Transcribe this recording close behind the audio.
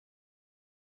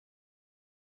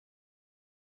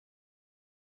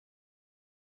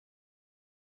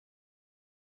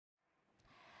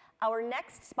Our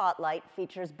next spotlight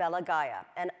features BELLA GAIA,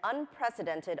 an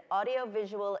unprecedented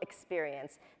audiovisual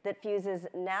experience that fuses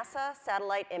NASA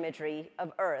satellite imagery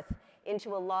of Earth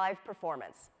into a live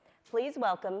performance. Please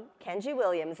welcome Kenji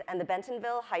Williams and the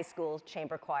Bentonville High School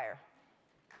Chamber Choir.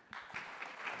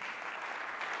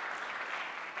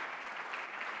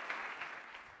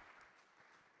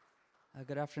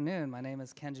 Good afternoon. My name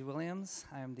is Kenji Williams.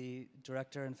 I am the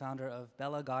director and founder of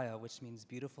BELLA GAIA, which means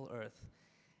Beautiful Earth.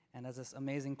 And as this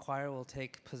amazing choir will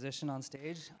take position on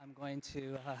stage, I'm going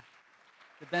to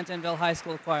the Bentonville High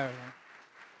School Choir.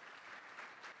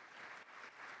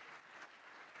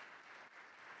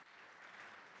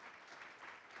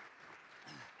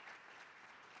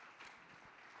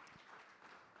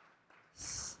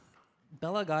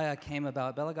 BELLA GAIA came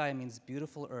about, BELLA GAIA means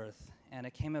Beautiful Earth, and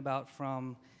it came about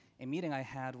from a meeting I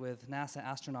had with NASA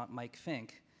astronaut Mike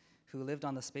Fink, who lived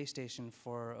on the space station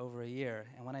for over a year.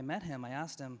 And when I met him, I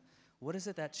asked him, what is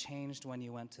it that changed when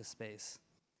you went to space?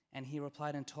 And he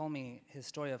replied and told me his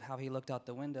story of how he looked out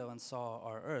the window and saw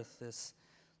our Earth, this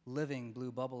living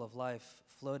blue bubble of life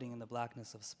floating in the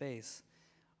blackness of space,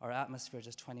 our atmosphere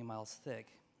just 20 miles thick.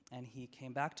 And he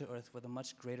came back to Earth with a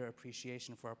much greater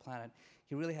appreciation for our planet.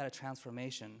 He really had a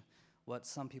transformation, what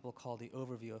some people call the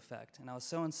overview effect. And I was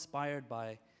so inspired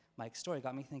by Mike's story,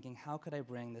 got me thinking, how could I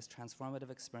bring this transformative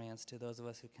experience to those of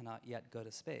us who cannot yet go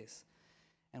to space?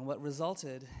 And what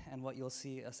resulted, and what you'll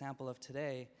see a sample of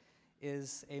today,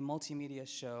 is a multimedia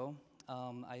show.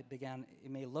 It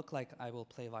may look like I will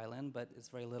play violin, but it's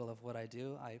very little of what I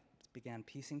do. I began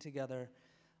piecing together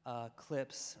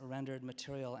clips, rendered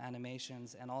material,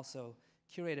 animations, and also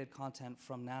curated content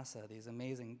from NASA, these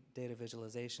amazing data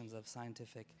visualizations of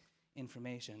scientific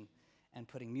information, and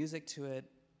putting music to it,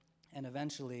 and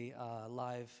eventually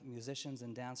live musicians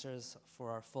and dancers for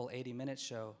our full 80-minute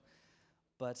show.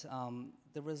 But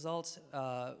the result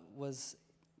was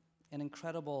an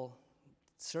incredible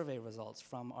survey results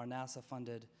from our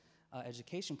NASA-funded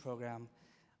education program.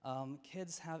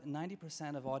 Kids have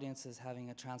 90% of audiences having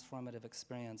a transformative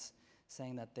experience,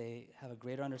 saying that they have a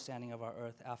greater understanding of our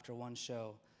Earth after one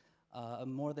show.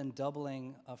 More than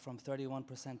doubling from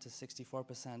 31% to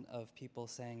 64% of people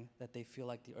saying that they feel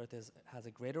like the Earth has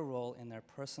a greater role in their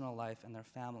personal life and their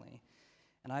family.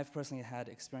 And I've personally had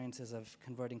experiences of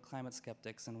converting climate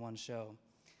skeptics in one show.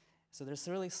 So there's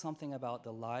really something about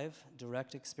the live,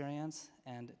 direct experience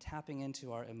and tapping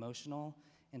into our emotional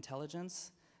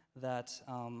intelligence that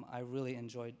I really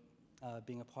enjoyed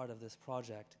being a part of this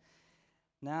project.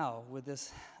 Now, with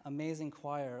this amazing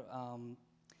choir,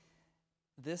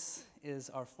 this is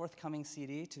our forthcoming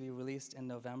CD to be released in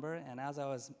November, and as I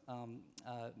was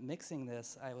mixing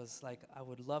this, I was like, I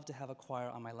would love to have a choir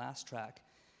on my last track.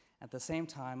 At the same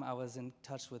time, I was in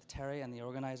touch with Terry and the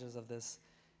organizers of this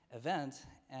event,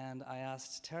 and I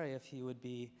asked Terry if he would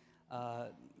be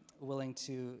willing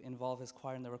to involve his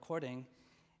choir in the recording,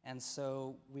 and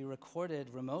so we recorded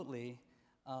remotely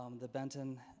the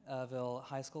Bentonville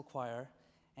High School Choir,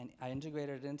 and I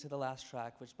integrated it into the last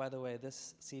track, which, by the way,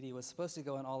 this CD was supposed to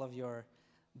go in all of your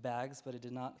bags, but it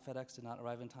did not, FedEx did not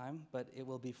arrive in time, but it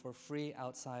will be for free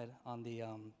outside on the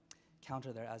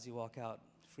counter there as you walk out,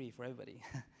 free for everybody.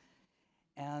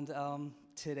 And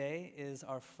today is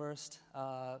our first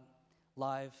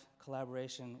live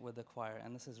collaboration with the choir,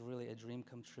 and this is really a dream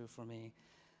come true for me.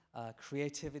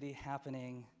 Creativity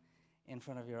happening in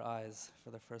front of your eyes for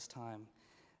the first time.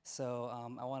 So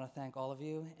I want to thank all of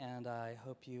you, and I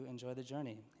hope you enjoy the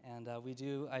journey. And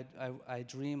I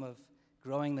dream of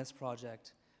growing this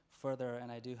project further,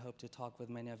 and I do hope to talk with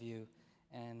many of you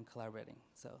and collaborating.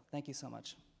 So thank you so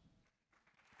much.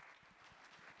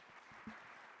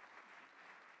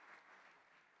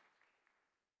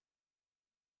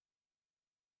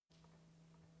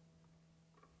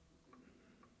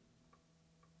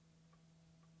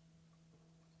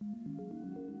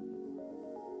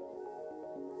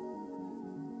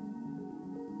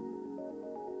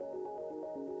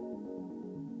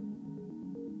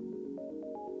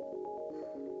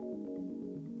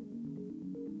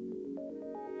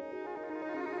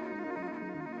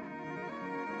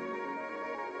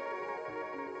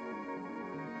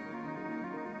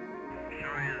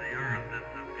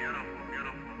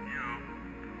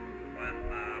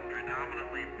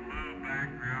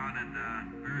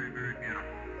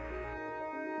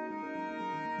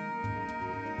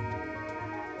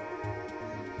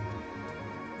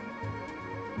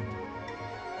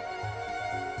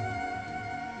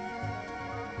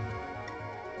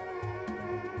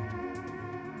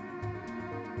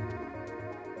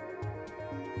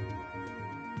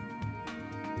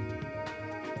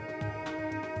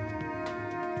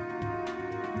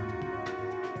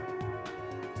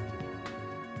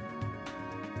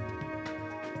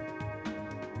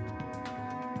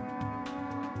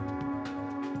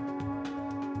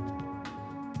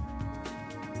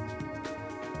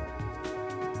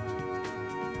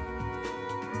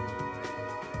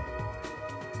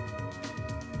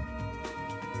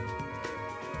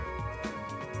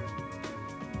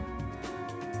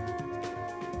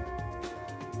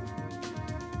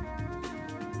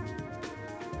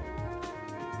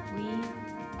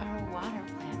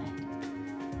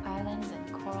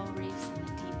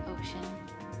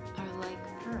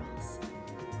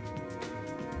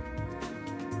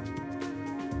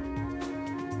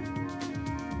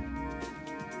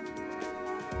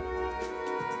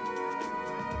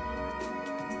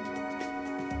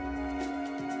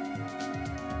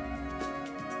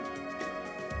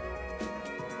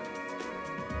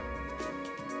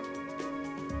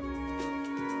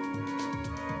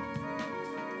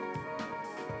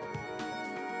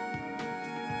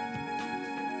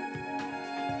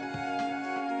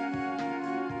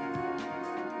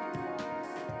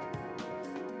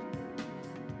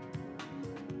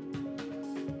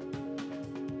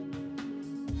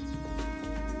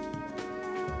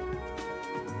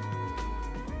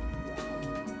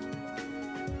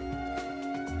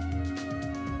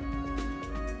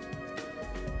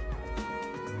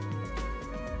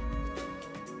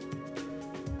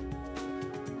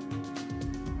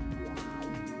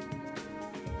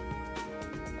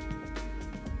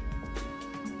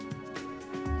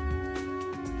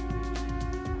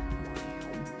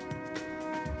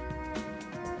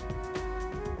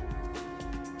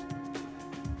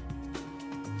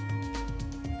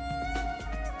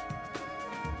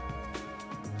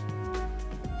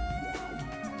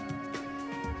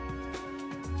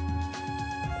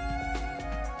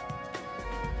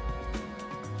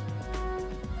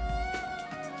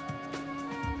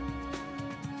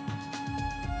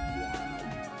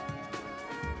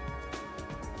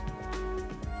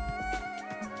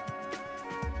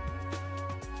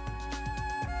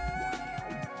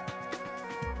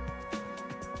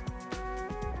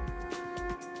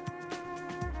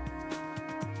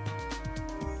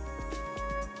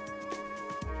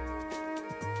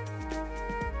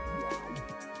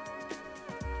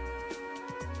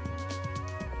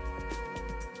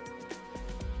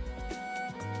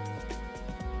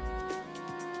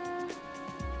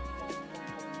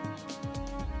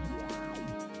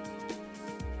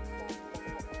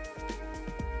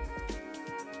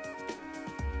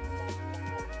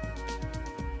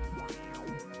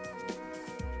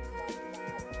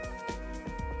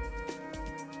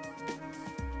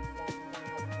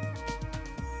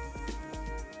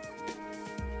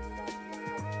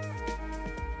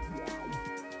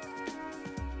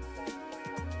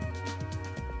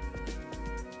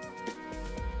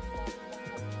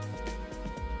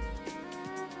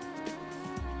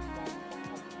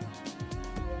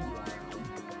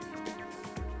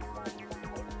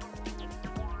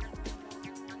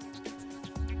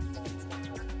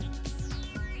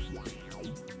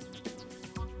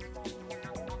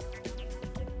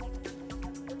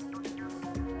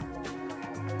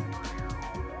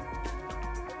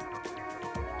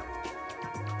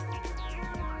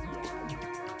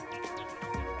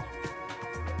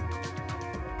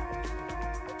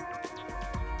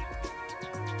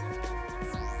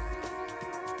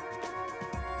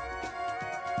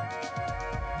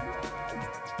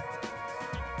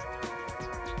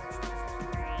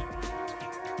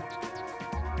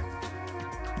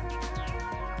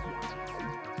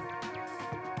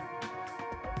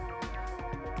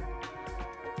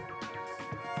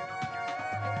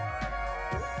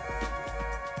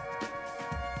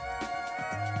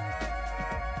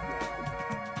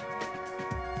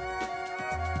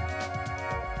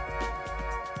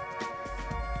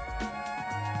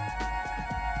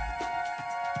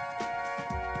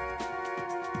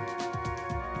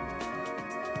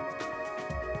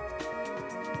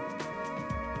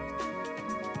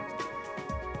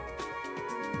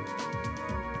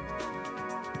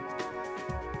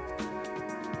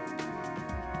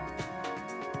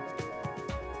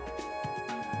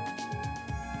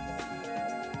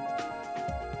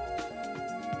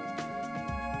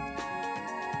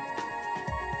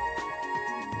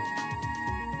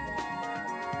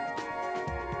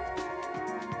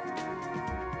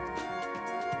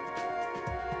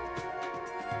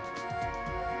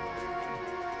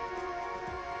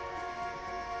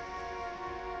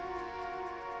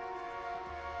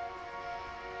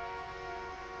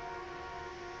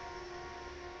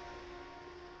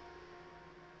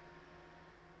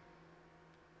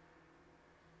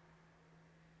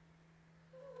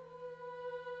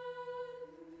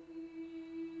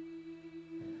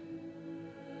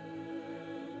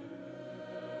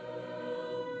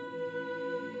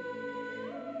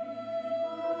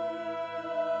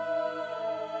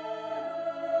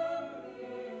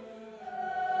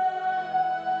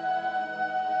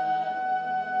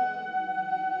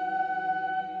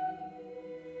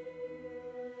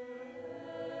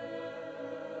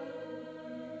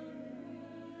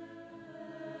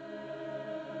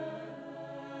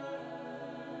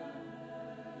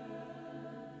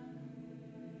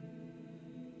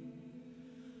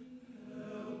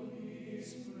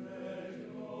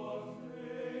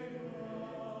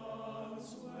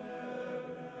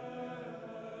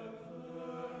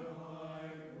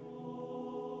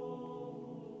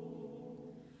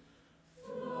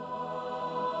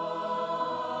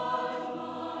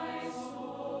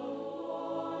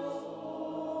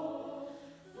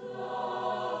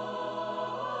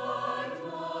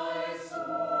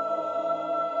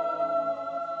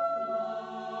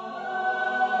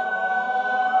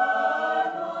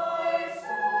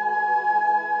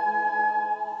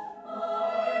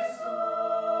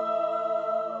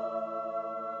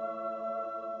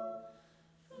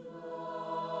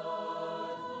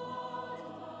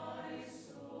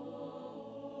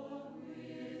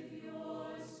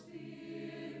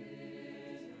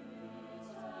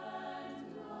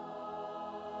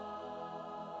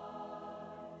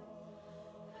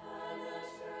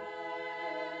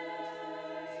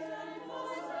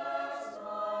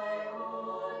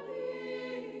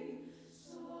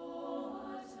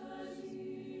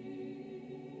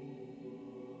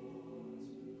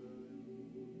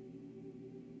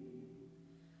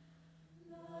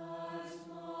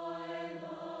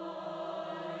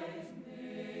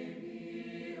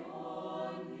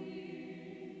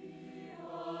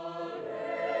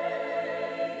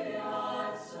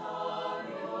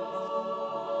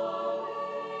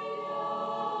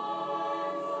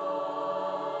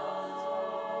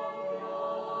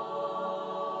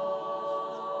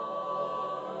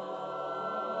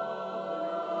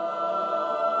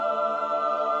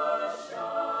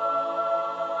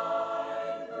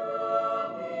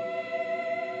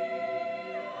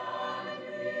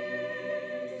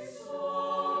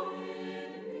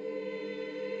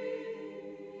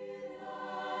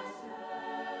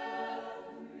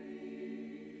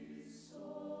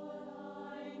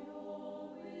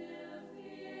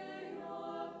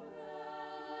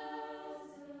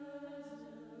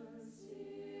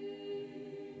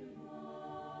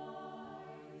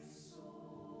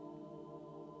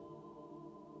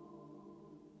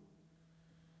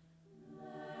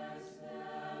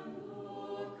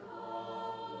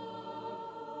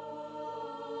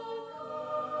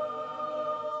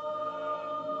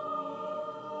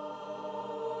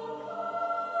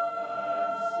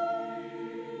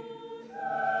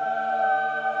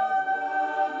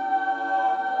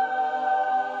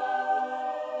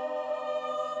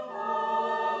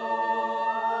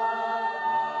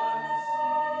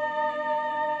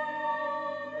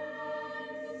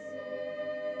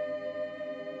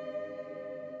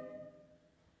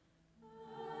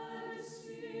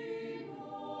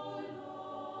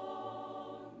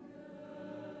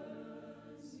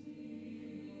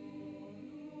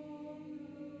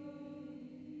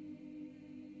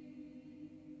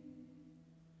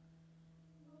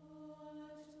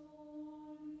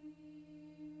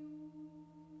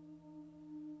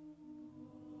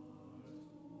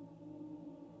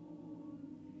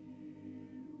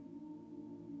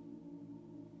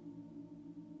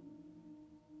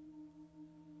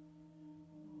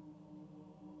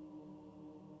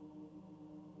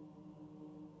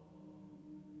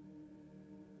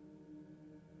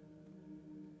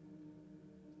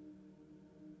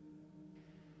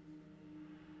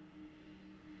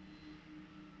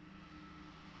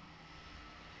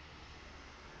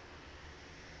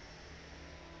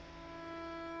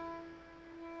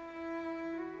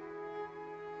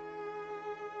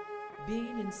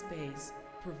 Being in space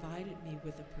provided me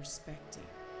with a perspective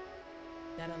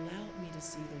that allowed me to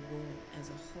see the world as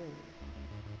a whole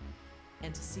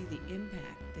and to see the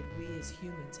impact that we as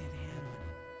humans have had on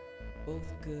it, both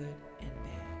good and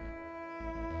bad.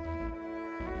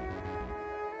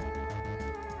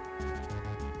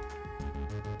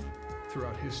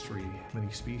 Throughout history,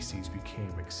 many species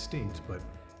became extinct, but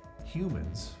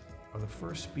humans are the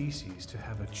first species to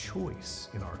have a choice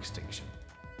in our extinction.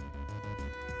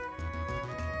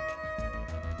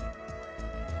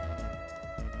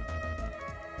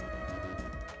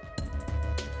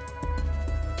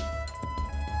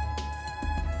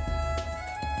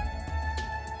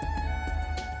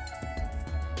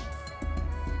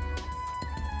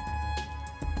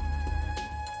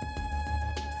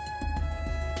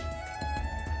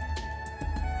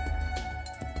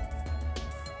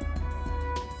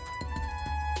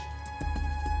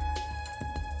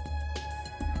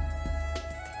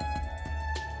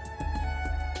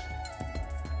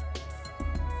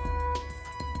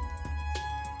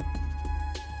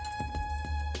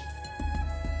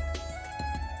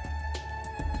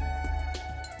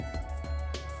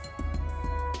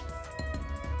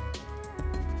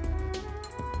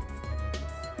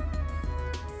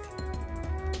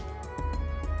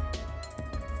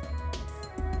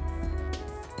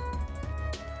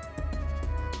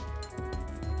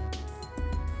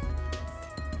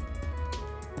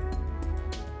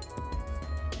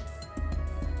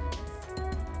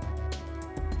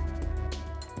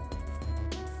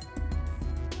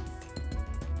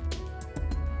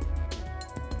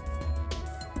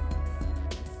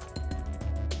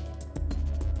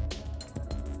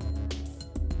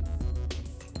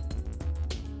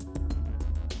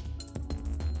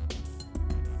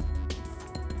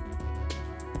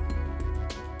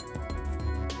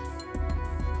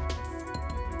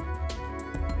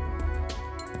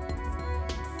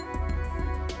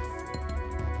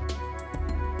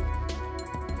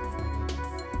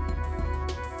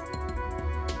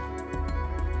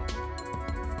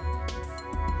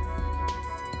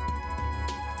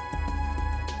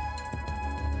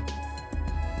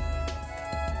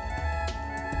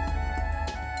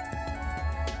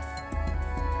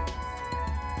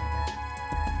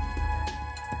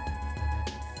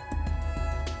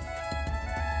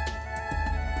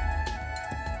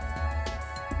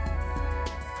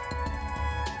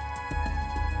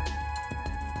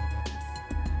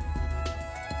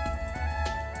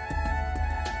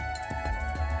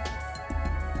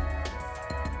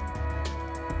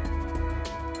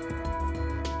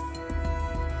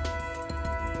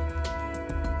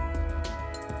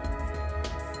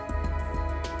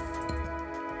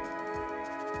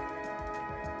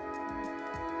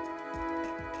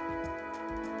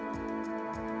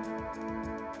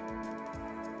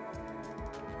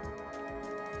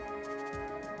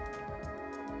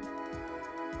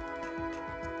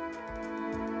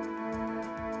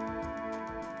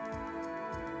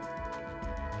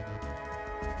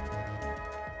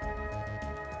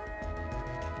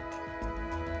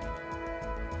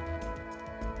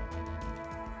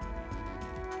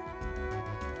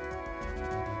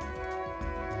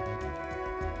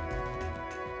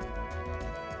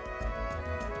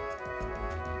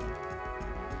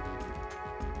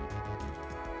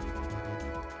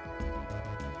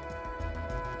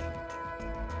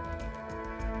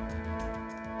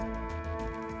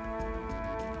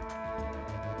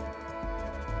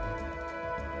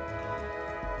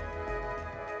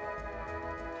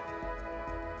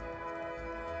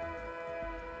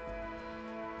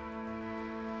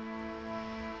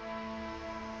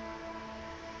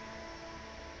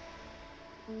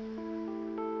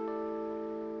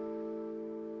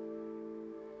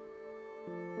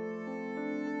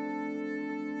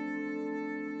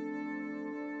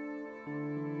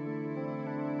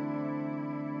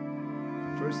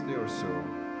 First day or so,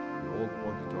 we all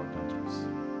pointed to our countries.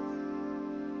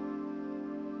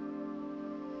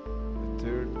 The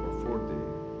third or fourth day,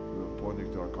 we were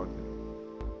pointing to our continent.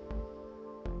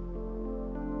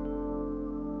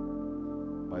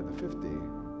 By the fifth day,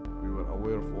 we were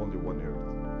aware of only one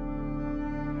Earth.